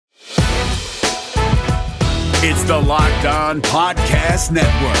It's the Locked On Podcast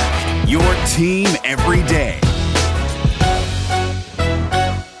Network, your team every day.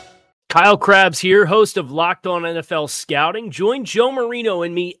 Kyle Krabs here, host of Locked On NFL Scouting. Join Joe Marino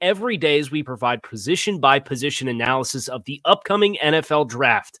and me every day as we provide position-by-position analysis of the upcoming NFL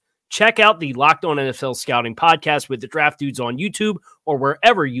Draft. Check out the Locked On NFL Scouting podcast with the Draft Dudes on YouTube or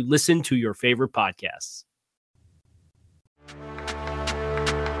wherever you listen to your favorite podcasts.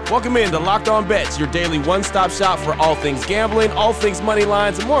 Welcome in to Locked On Bets, your daily one-stop shop for all things gambling, all things money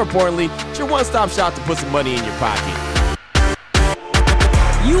lines, and more importantly, it's your one-stop shop to put some money in your pocket.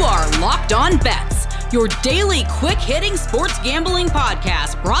 You are Locked On Bets, your daily quick-hitting sports gambling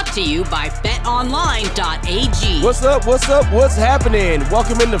podcast brought to you by betonline.ag. What's up? What's happening?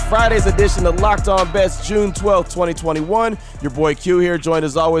 Welcome into Friday's edition of Locked On Bets, June 12th, 2021. Your boy Q here, joined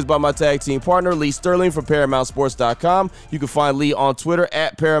as always by my tag team partner, Lee Sterling from ParamountSports.com. You can find Lee on Twitter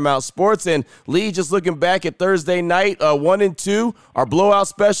at Paramount Sports. And Lee, just looking back at Thursday night, 1 and 2, our blowout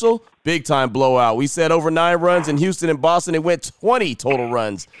special. Big time blowout. We said over 9 runs in Houston and Boston. It went 20 total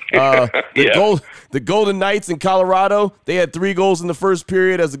runs. The Golden Knights in Colorado, they had 3 goals in the first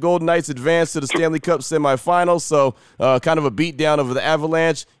period as the Golden Knights advanced to the Stanley Cup semifinals. So kind of a beatdown over the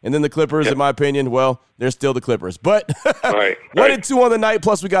Avalanche. And then the Clippers, in my opinion, well, they're still the Clippers. But 1 and 2 on the night,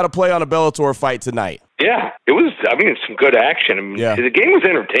 plus we got to play on a Bellator fight tonight. Yeah, it was, some good action. The game was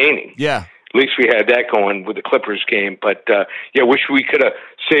entertaining. Yeah. At least we had that going with the Clippers game. But, wish we could have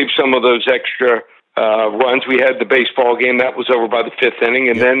saved some of those extra runs. We had the baseball game. That was over by the 5th inning.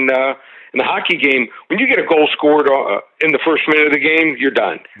 And then in the hockey game, when you get a goal scored in the first minute of the game, you're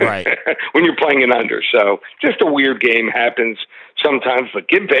done. Right. When you're playing an under. So just a weird game happens sometimes. But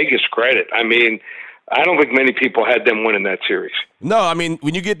give Vegas credit. I don't think many people had them winning that series. No,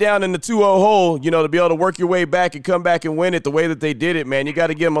 when you get down in the 2-0 hole, to be able to work your way back and come back and win it the way that they did it, man, you got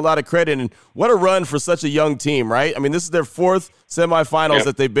to give them a lot of credit. And what a run for such a young team, right? This is their 4th semifinals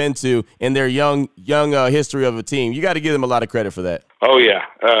that they've been to in their young history of a team. You got to give them a lot of credit for that. Oh, yeah.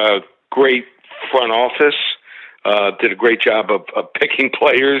 Great front office. Did a great job of picking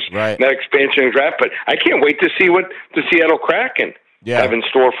players in that expansion draft. But I can't wait to see what the Seattle Kraken have in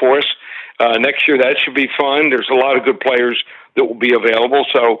store for us. Next year, that should be fun. There's a lot of good players that will be available,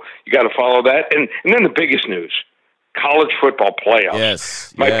 so you got to follow that. And then the biggest news, college football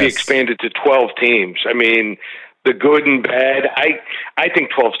playoffs might be expanded to 12 teams. The good and bad, I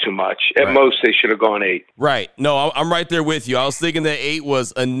think 12's too much. At most, they should have gone 8. Right. No, I'm right there with you. I was thinking that 8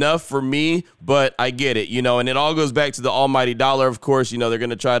 was enough for me, but I get it, and it all goes back to the almighty dollar, of course. They're going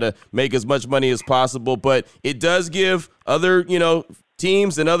to try to make as much money as possible, but it does give other,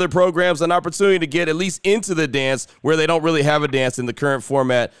 teams and other programs an opportunity to get at least into the dance where they don't really have a dance in the current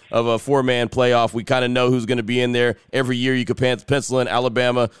format of a 4-man playoff. We kind of know who's going to be in there every year. You could pencil in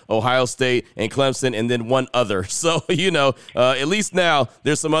Alabama, Ohio State, and Clemson, and then one other. So, at least now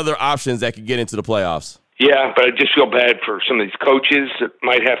there's some other options that could get into the playoffs. Yeah, but I just feel bad for some of these coaches that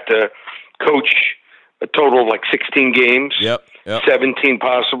might have to coach a total of like 16 games, 17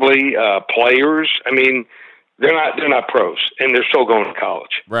 possibly, players. They're not pros, and they're still going to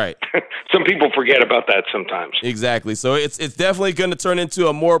college. Right. Some people forget about that sometimes. Exactly. So it's definitely going to turn into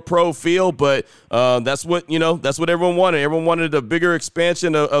a more pro feel, but that's what everyone wanted. Everyone wanted a bigger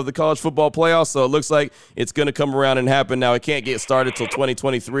expansion of the college football playoffs. So it looks like it's going to come around and happen. Now it can't get started till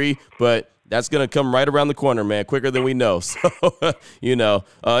 2023, but that's going to come right around the corner, man, quicker than we know. So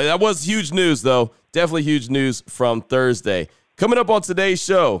that was huge news, though. Definitely huge news from Thursday. Coming up on today's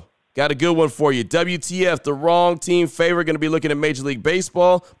show, got a good one for you. WTF, the wrong team favorite. Going to be looking at Major League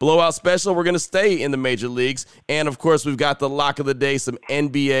Baseball. Blowout special. We're going to stay in the major leagues. And, of course, we've got the lock of the day, some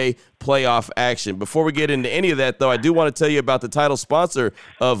NBA playoff action. Before we get into any of that, though, I do want to tell you about the title sponsor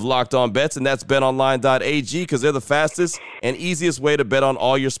of Locked On Bets, and that's betonline.ag, because they're the fastest and easiest way to bet on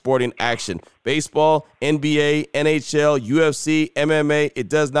all your sporting action. Baseball, NBA, NHL, UFC, MMA, it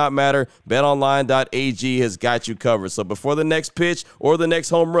does not matter. BetOnline.ag has got you covered. So before the next pitch or the next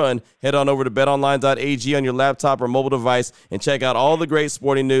home run, head on over to BetOnline.ag on your laptop or mobile device and check out all the great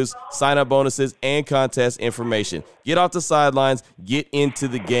sporting news, sign-up bonuses, and contest information. Get off the sidelines. Get into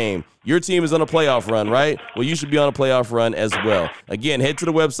the game. Your team is on a playoff run, right? Well, you should be on a playoff run as well. Again, head to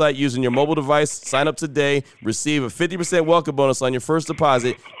the website using your mobile device, sign up today, receive a 50% welcome bonus on your first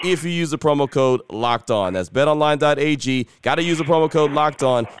deposit if you use the promo code LOCKEDON. That's betonline.ag. Got to use the promo code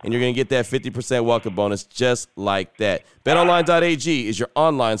LOCKEDON, and you're going to get that 50% welcome bonus just like that. Betonline.ag is your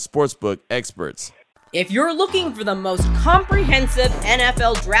online sportsbook experts. If you're looking for the most comprehensive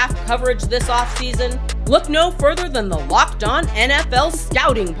NFL draft coverage this offseason, look no further than the Locked On NFL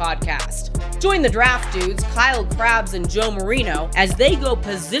Scouting Podcast. Join the draft dudes, Kyle Krabs and Joe Marino, as they go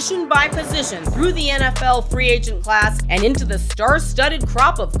position by position through the NFL free agent class and into the star-studded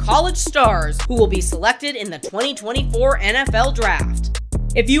crop of college stars who will be selected in the 2024 NFL Draft.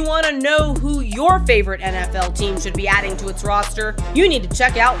 If you want to know who your favorite NFL team should be adding to its roster, you need to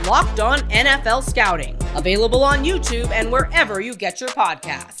check out Locked On NFL Scouting, available on YouTube and wherever you get your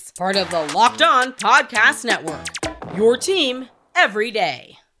podcasts. Part of the Locked On Podcast Network, your team every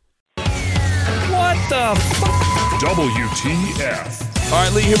day. What the WTF? All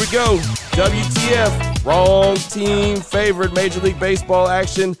right, Lee, here we go. WTF, wrong team favored. Major League Baseball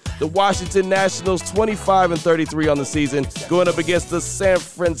action. The Washington Nationals 25-33 on the season, going up against the San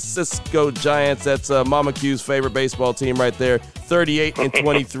Francisco Giants. That's Mama Q's favorite baseball team right there.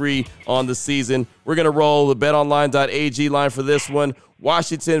 38-23 on the season. We're going to roll the betonline.ag line for this one.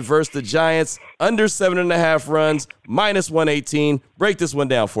 Washington versus the Giants, under 7.5 runs, -118. Break this one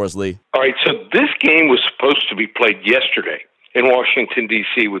down for us, Lee. All right, so this game was supposed to be played yesterday in Washington,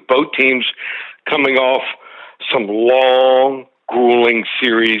 D.C., with both teams coming off some long, grueling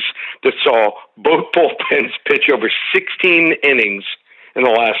series that saw both bullpens pitch over 16 innings in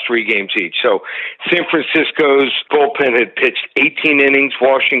the last 3 games each. So San Francisco's bullpen had pitched 18 innings,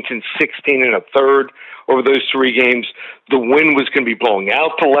 Washington 16 1/3 over those 3 games. The wind was going to be blowing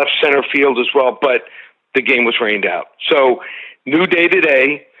out to left center field as well, but the game was rained out. So new day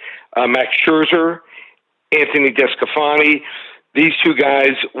today, Max Scherzer, Anthony DeSclafani, these 2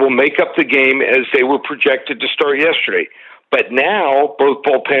 guys will make up the game as they were projected to start yesterday. But now both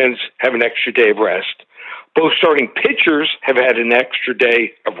bullpens have an extra day of rest. Both starting pitchers have had an extra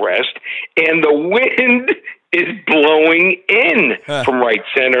day of rest, and the wind is blowing in from right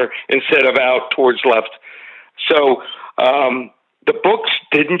center instead of out towards left. So the books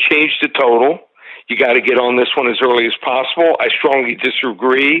didn't change the total. You got to get on this one as early as possible. I strongly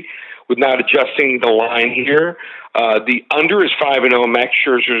disagree with not adjusting the line here. The under is 5-0 Max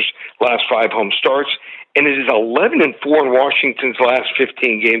Scherzer's last 5 home starts, and it is 11-4 in Washington's last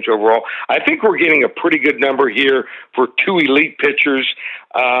 15 games overall. I think we're getting a pretty good number here for 2 elite pitchers.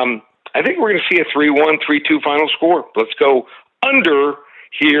 I think we're going to see a 3-1, 3-2 final score. Let's go under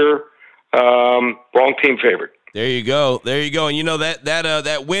here. Wrong team favorite. There you go. There you go. And you know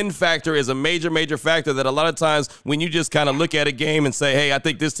that win factor is a major factor that a lot of times when you just kind of look at a game and say, hey, I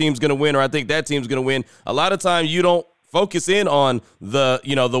think this team's going to win or I think that team's going to win, a lot of times you don't focus in on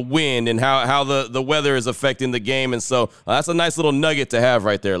the wind and how the weather is affecting the game. And so that's a nice little nugget to have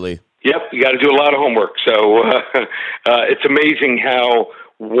right there, Lee. Yep, you got to do a lot of homework. So it's amazing how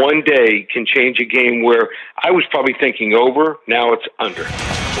one day can change a game where I was probably thinking over, now it's under.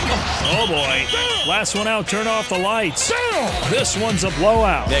 Oh, boy. Last one out, turn off the lights. This one's a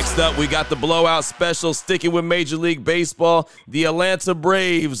blowout. Next up, we got the blowout special. Sticking with Major League Baseball, the Atlanta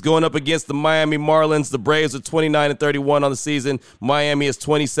Braves going up against the Miami Marlins. The Braves are 29-31 on the season. Miami is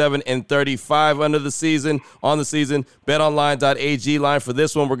 27-35 on the season. BetOnline.ag line for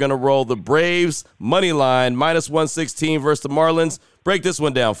this one. We're going to roll the Braves money line, -116 versus the Marlins. Break this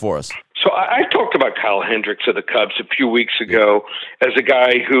one down for us. So I talked about Kyle Hendricks of the Cubs a few weeks ago as a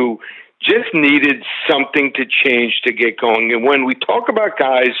guy who just needed something to change to get going. And when we talk about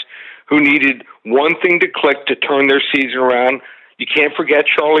guys who needed one thing to click to turn their season around, you can't forget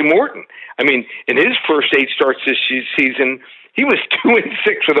Charlie Morton. I mean, in his first 8 starts this season, he was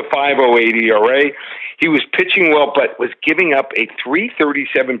 2-6 with a 5.08 ERA. He was pitching well, but was giving up a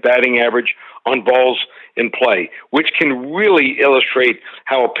 .337 batting average on balls in play, which can really illustrate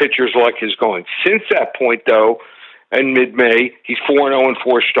how a pitcher's luck is going. Since that point, though, in mid-May, he's 4-0 in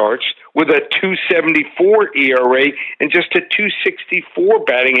 4 starts with a .274 ERA and just a .264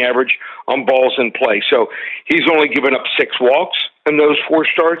 batting average on balls in play. So he's only given up 6 walks in those 4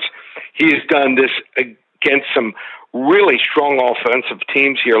 starts. He has done this against some really strong offensive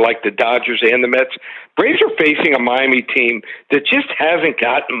teams here like the Dodgers and the Mets. Braves are facing a Miami team that just hasn't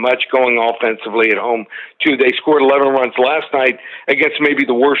gotten much going offensively at home, too. They scored 11 runs last night against maybe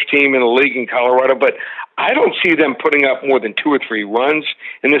the worst team in the league in Colorado, but I don't see them putting up more than 2 or 3 runs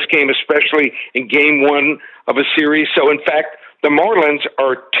in this game, especially in game 1 of a series. So, in fact, the Marlins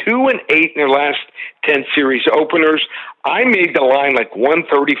are 2-8 in their last 10 series openers. I made the line like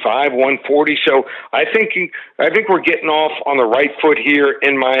 135, 140. So I think we're getting off on the right foot here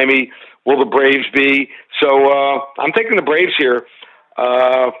in Miami. Will the Braves be? So I'm taking the Braves here.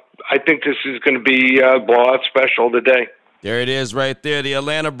 I think this is going to be a blowout special today. There it is right there. The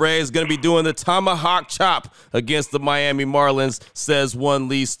Atlanta Braves going to be doing the tomahawk chop against the Miami Marlins, says one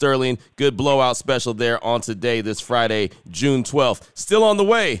Lee Sterling. Good blowout special there on today, this Friday, June 12th. Still on the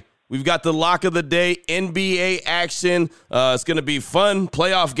way, We've got the lock of the day, NBA action. It's going to be fun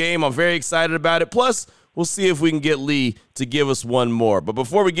playoff game. I'm very excited about it. Plus, we'll see if we can get Lee to give us one more. But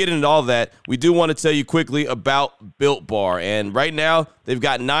before we get into all that, we do want to tell you quickly about Built Bar. And right now, they've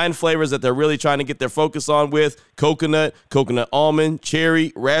got 9 flavors that they're really trying to get their focus on with: coconut, coconut almond,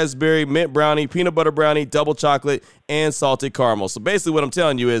 cherry, raspberry, mint brownie, peanut butter brownie, double chocolate, and salted caramel. So basically what I'm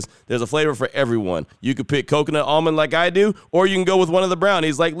telling you is there's a flavor for everyone. You could pick coconut almond like I do, or you can go with one of the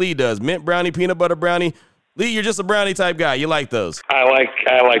brownies like Lee does: mint brownie, peanut butter brownie. Lee, you're just a brownie type guy. You like those? I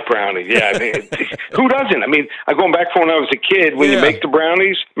like brownies. Yeah, I mean, who doesn't? I mean, I'm going back from when I was a kid. When you make the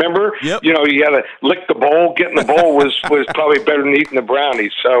brownies, remember? Yep. You know, you got to lick the bowl. Getting the bowl was probably better than eating the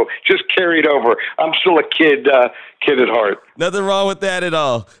brownies. So just carry it over. I'm still a kid at heart. Nothing wrong with that at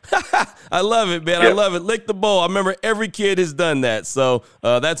all. I love it, man. Yep. I love it. Lick the bowl. I remember every kid has done that. So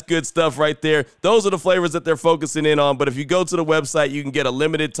that's good stuff right there. Those are the flavors that they're focusing in on. But if you go to the website, you can get a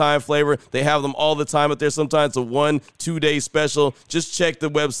limited time flavor. They have them all the time out there. Sometimes a 1-2 day special. Just check the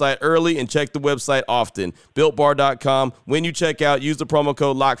website early and check the website often. BuiltBar.com. When you check out, use the promo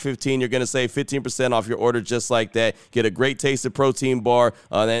code LOCK15. You're going to save 15% off your order just like that. Get a great tasted protein bar.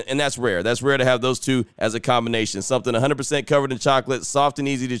 And that's rare. That's rare to have those two as a combination. Something 100% covered in chocolate, soft and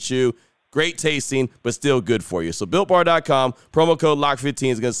easy to chew, great tasting, but still good for you. So BuiltBar.com, promo code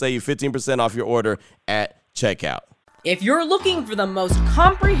LOCK15 is going to save you 15% off your order at checkout. If you're looking for the most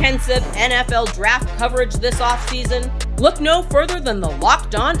comprehensive NFL draft coverage this offseason, look no further than the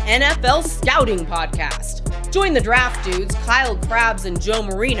Locked On NFL Scouting Podcast. Join the draft dudes, Kyle Krabs and Joe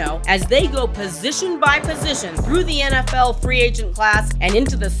Marino, as they go position by position through the NFL free agent class and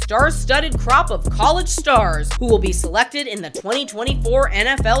into the star-studded crop of college stars who will be selected in the 2024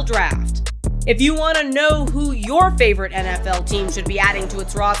 NFL Draft. If you want to know who your favorite NFL team should be adding to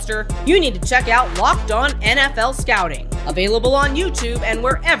its roster, you need to check out Locked On NFL Scouting, available on YouTube and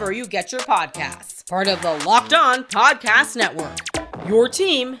wherever you get your podcasts. Part of the Locked On Podcast Network, your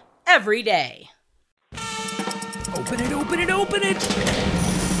team every day. Open it, open it, open it.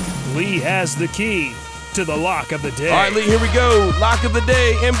 Lee has the key to the lock of the day. All right, Lee, here we go. Lock of the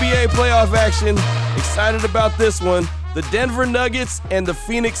day, NBA playoff action. Excited about this one. The Denver Nuggets and the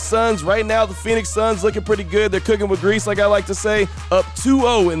Phoenix Suns. Right now, the Phoenix Suns looking pretty good. They're cooking with grease, like I like to say, up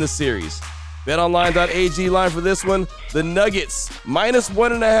 2-0 in the series. BetOnline.ag line for this one. The Nuggets,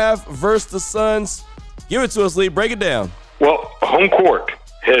 -1.5 versus the Suns. Give it to us, Lee. Break it down. Well, home court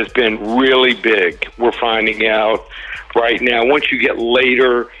has been really big. We're finding out right now, once you get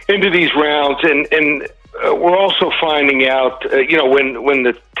later into these rounds, and we're also finding out, when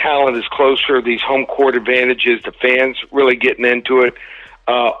the talent is closer, these home court advantages, the fans really getting into it.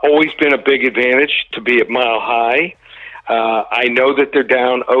 Always been a big advantage to be at Mile High. I know that they're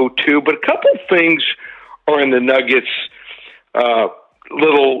down 0-2, but a couple things are in the Nuggets'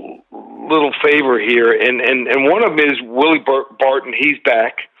 little favor here, and one of them is Willie Barton. He's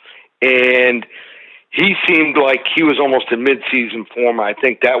back, and he seemed like he was almost in mid-season form. I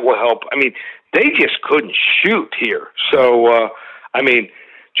think that will help. I mean, they just couldn't shoot here. So,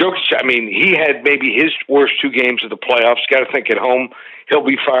 Jokic, he had maybe his worst 2 games of the playoffs. Got to think at home he'll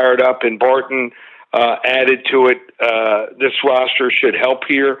be fired up, and Barton added to it. This roster should help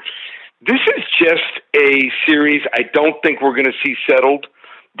here. This is just a series I don't think we're going to see settled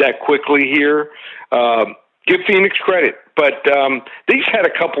that quickly here. Give Phoenix credit, but they just had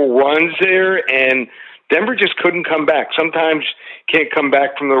a couple runs there, and Denver just couldn't come back. Sometimes can't come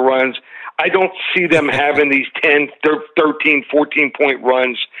back from the runs. I don't see them having these 10, 13, 14-point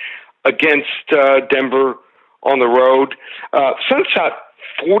runs against Denver on the road. Suns shot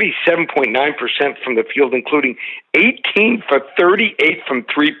 47.9% from the field, including 18 for 38 from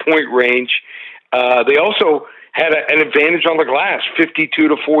three-point range. They also had an advantage on the glass,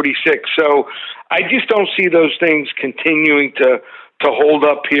 52-46. So I just don't see those things continuing to hold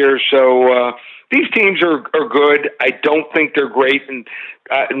up here. So these teams are good. I don't think they're great, and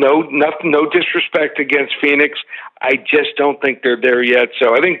no disrespect against Phoenix. I just don't think they're there yet.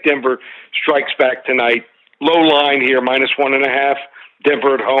 So I think Denver strikes back tonight. Low line here, -1.5.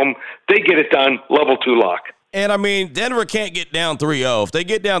 Denver at home. They get it done. Level 2 lock. And, Denver can't get down 3-0. If they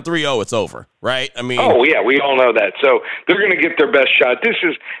get down 3-0, it's over, right? Oh, yeah, we all know that. So they're going to get their best shot. This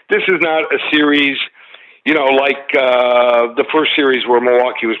is not a series, like the first series where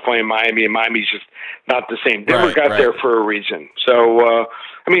Milwaukee was playing Miami, and Miami's just not the same. Denver got there for a reason. So,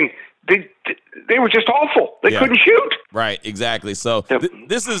 they were just awful. They couldn't shoot. Right, exactly. So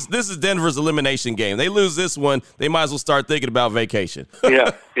this is Denver's elimination game. They lose this one, they might as well start thinking about vacation.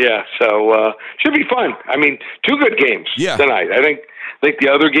 yeah. So should be fun. 2 good games tonight. I think the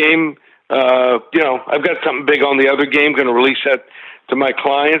other game, I've got something big on the other game. Going to release my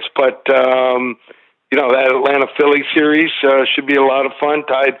clients. But that Atlanta-Philly series should be a lot of fun,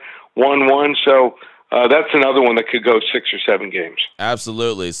 tied 1-1. So that's another one that could go 6 or 7 games.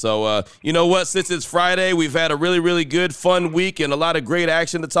 Absolutely. So, you know what? Since it's Friday, we've had a really, really good, fun week and a lot of great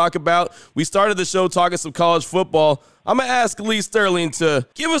action to talk about. We started the show talking some college football. I'm going to ask Lee Sterling to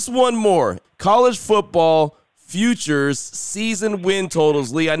give us one more. College football futures season win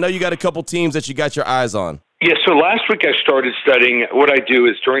totals. Lee, I know you got a couple teams that you got your eyes on. Yeah, so last week I started studying. What I do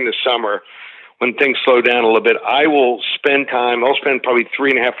is during the summer, when things slow down a little bit, I'll spend probably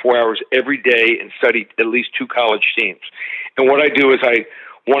 3.5, 4 hours every day and study at least 2 college teams. And what I do is I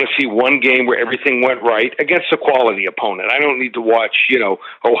want to see one game where everything went right against a quality opponent. I don't need to watch,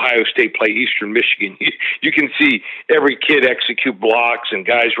 Ohio State play Eastern Michigan. You can see every kid execute blocks and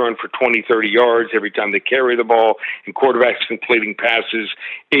guys run for 20, 30 yards every time they carry the ball and quarterbacks completing passes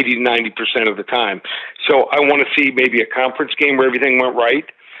 80 to 90% of the time. So I want to see maybe a conference game where everything went right.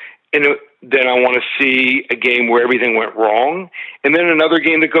 And then I want to see a game where everything went wrong, and then another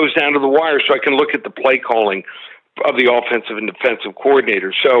game that goes down to the wire so I can look at the play calling of the offensive and defensive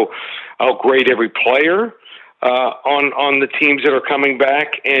coordinator. So I'll grade every player on the teams that are coming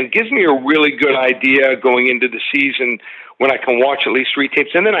back, and gives me a really good idea going into the season when I can watch at least 3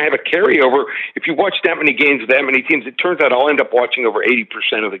 teams. And then I have a carryover. If you watch that many games with that many teams, it turns out I'll end up watching over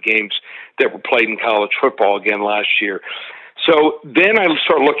 80% of the games that were played in college football again last year. So then I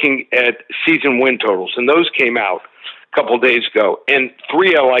start looking at season win totals, and those came out a couple of days ago. And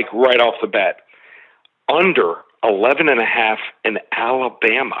 3 I like right off the bat. Under 11.5 in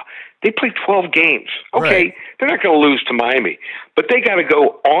Alabama. They played 12 games. Okay, right. They're not going to lose to Miami, but they got to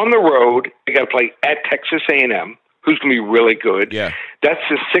go on the road. They got to play at Texas A&M, who's going to be really good. Yeah, that's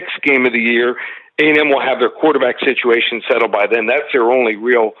the 6th game of the year. A&M will have their quarterback situation settled by then. That's their only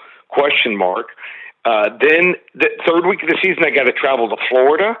real question mark. Then the 3rd week of the season, they got to travel to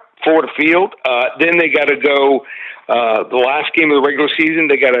Florida Field. Then they got to go the last game of the regular season.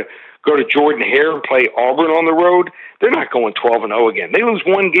 They got to go to Jordan-Hare and play Auburn on the road. They're not going 12-0 again. They lose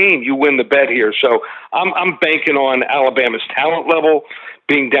one game, you win the bet here. So I'm banking on Alabama's talent level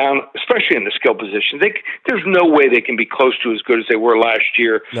being down, especially in the skill position. There's no way they can be close to as good as they were last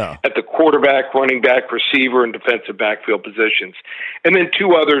year at the quarterback, running back, receiver, and defensive backfield positions. And then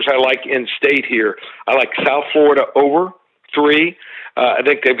 2 others I like in state here. I like South Florida over 3. I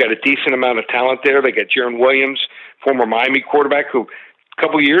think they've got a decent amount of talent there. They got Jaron Williams, former Miami quarterback, who a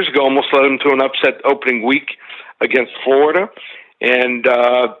couple of years ago almost led them to an upset opening week against Florida. And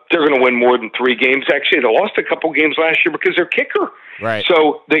they're going to win more than 3 games. Actually, they lost a couple games last year because their kicker. Right.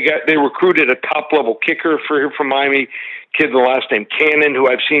 So they recruited a top-level kicker from Miami, kid with the last name Cannon, who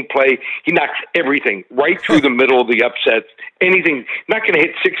I've seen play. He knocks everything right through the middle of the upsets. Anything, not going to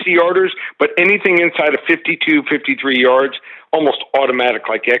hit 60-yarders, but anything inside of 52, 53 yards, almost automatic,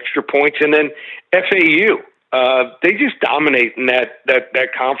 like extra points. And then FAU. They just dominate in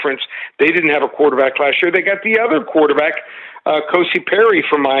that conference. They didn't have a quarterback last year. They got the other quarterback, Kosi Perry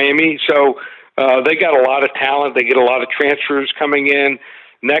from Miami. So they got a lot of talent. They get a lot of transfers coming in.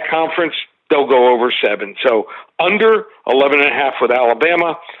 In that conference, they'll go over 7. So under 11.5 with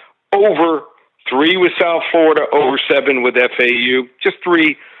Alabama, over 3 with South Florida, over 7 with FAU. Just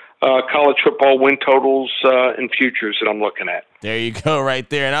 3 college football win totals and futures that I'm looking at. There you go right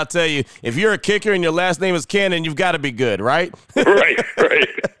there. And I'll tell you, if you're a kicker and your last name is Cannon, you've got to be good, right? Right.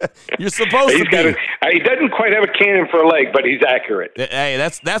 You're supposed to be. He doesn't quite have a cannon for a leg, but he's accurate. Hey,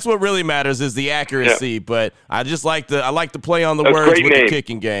 that's what really matters is the accuracy. Yeah. But I just like the play on the words with the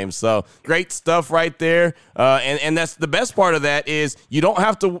kicking game. So great stuff right there. And that's the best part of that is you don't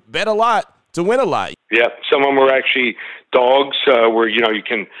have to bet a lot to win a lot. Yeah, some of them are actually dogs where you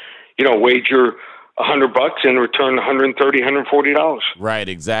can wager $100 and return $130, $140. Right,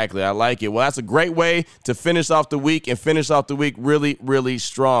 exactly. I like it. Well, that's a great way to finish off the week and finish off the week really, really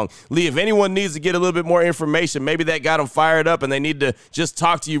strong. Lee, if anyone needs to get a little bit more information, maybe that got them fired up and they need to just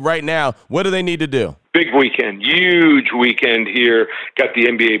talk to you right now, what do they need to do? Big weekend, huge weekend here. Got the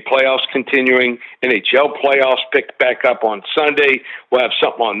NBA playoffs continuing, NHL playoffs picked back up on Sunday. We'll have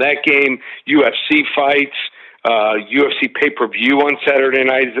something on that game. UFC fights, UFC pay-per-view on Saturday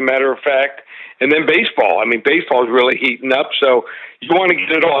night, as a matter of fact. And then baseball. I mean, baseball is really heating up, so you want to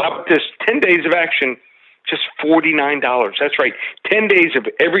get it all. How about this? 10 days of action, just $49. That's right. 10 days of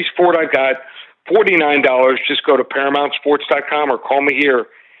every sport I've got, $49. Just go to ParamountSports.com or call me here,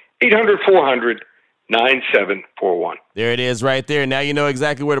 800-400-9741. There it is right there. Now you know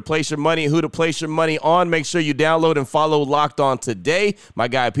exactly where to place your money, who to place your money on. Make sure you download and follow Locked On today. My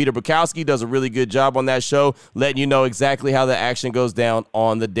guy Peter Bukowski does a really good job on that show, letting you know exactly how the action goes down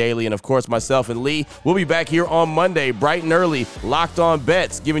on the daily. And, of course, myself and Lee, we'll be back here on Monday, bright and early, Locked On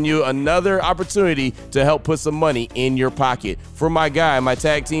Bets, giving you another opportunity to help put some money in your pocket. For my guy, my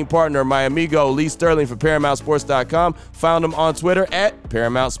tag team partner, my amigo Lee Sterling from ParamountSports.com, found him on Twitter at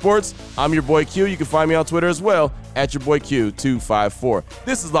Paramount Sports. I'm your boy Q. You can find me on Twitter as well at your boy Q254.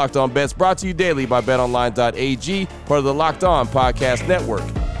 This is Locked On Bets, brought to you daily by BetOnline.ag, part of the Locked On Podcast Network.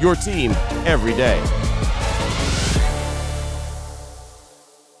 Your team every day.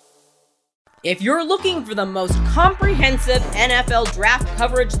 If you're looking for the most comprehensive NFL draft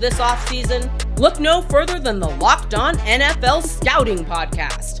coverage this offseason, look no further than the Locked On NFL Scouting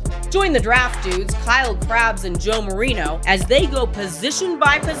Podcast. Join the draft dudes, Kyle Krabs and Joe Marino, as they go position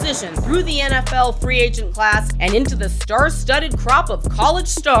by position through the NFL free agent class and into the star-studded crop of college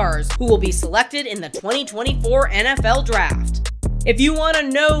stars who will be selected in the 2024 NFL Draft. If you want to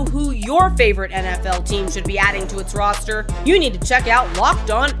know who your favorite NFL team should be adding to its roster, you need to check out Locked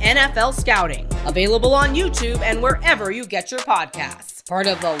On NFL Scouting, available on YouTube and wherever you get your podcasts. Part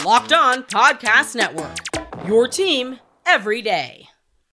of the Locked On Podcast Network. Your team every day.